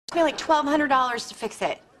It's me like $1,200 to fix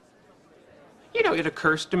it. You know, it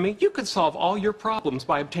occurs to me, you could solve all your problems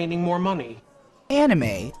by obtaining more money.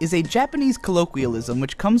 Anime is a Japanese colloquialism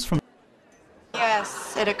which comes from...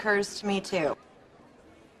 Yes, it occurs to me too.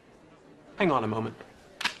 Hang on a moment.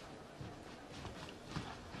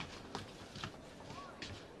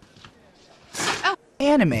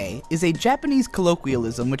 Anime is a Japanese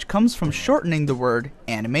colloquialism which comes from shortening the word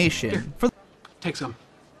animation. Here, take some.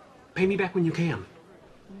 Pay me back when you can.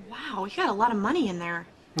 Wow, you got a lot of money in there.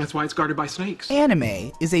 That's why it's guarded by snakes.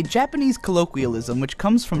 Anime is a Japanese colloquialism which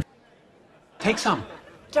comes from... Take some.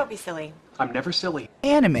 Don't be silly. I'm never silly.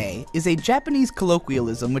 Anime is a Japanese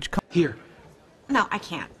colloquialism which comes... Here. No, I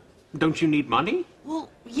can't. Don't you need money? Well,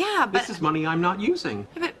 yeah, but... This is money I'm not using.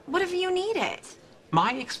 Yeah, but what if you need it?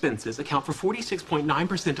 My expenses account for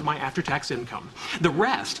 46.9% of my after-tax income. The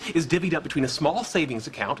rest is divvied up between a small savings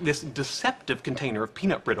account, this deceptive container of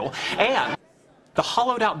peanut brittle, and the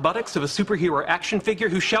hollowed-out buttocks of a superhero action figure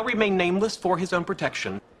who shall remain nameless for his own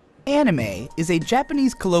protection. Anime is a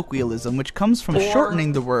Japanese colloquialism which comes from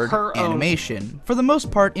shortening the word animation. For the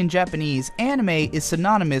most part in Japanese, anime is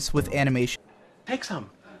synonymous with animation. Take some.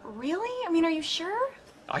 Really? I mean, are you sure?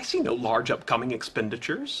 I see no large upcoming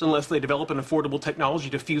expenditures, unless they develop an affordable technology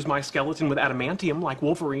to fuse my skeleton with adamantium like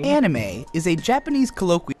Wolverine. Anime is a Japanese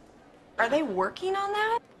colloquialism. Are they working on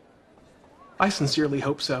that? I sincerely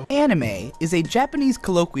hope so. Anime is a Japanese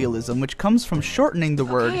colloquialism which comes from shortening the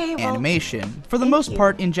word animation. For the most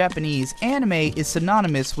part in Japanese, anime is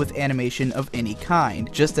synonymous with animation of any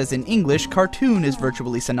kind, just as in English, cartoon is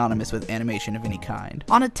virtually synonymous with animation of any kind.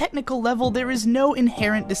 On a technical level, there is no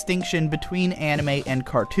inherent distinction between anime and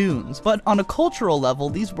cartoons, but on a cultural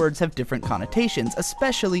level, these words have different connotations,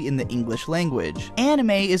 especially in the English language.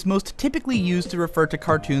 Anime is most typically used to refer to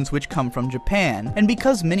cartoons which come from Japan, and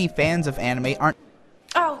because many fans of anime aren't...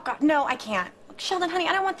 Oh, God, no, I can't. Sheldon, honey,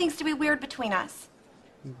 I don't want things to be weird between us.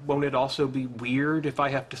 Won't it also be weird if I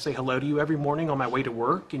have to say hello to you every morning on my way to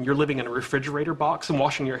work, and you're living in a refrigerator box and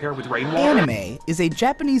washing your hair with rainwater? Anime is a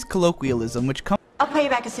Japanese colloquialism which comes... I'll pay you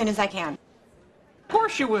back as soon as I can. Of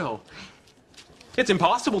course you will. It's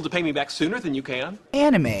impossible to pay me back sooner than you can.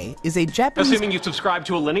 Anime is a Japanese... Assuming you subscribe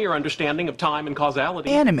to a linear understanding of time and causality.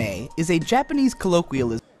 Anime is a Japanese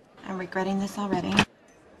colloquialism... I'm regretting this already.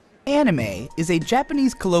 Anime is a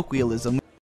Japanese colloquialism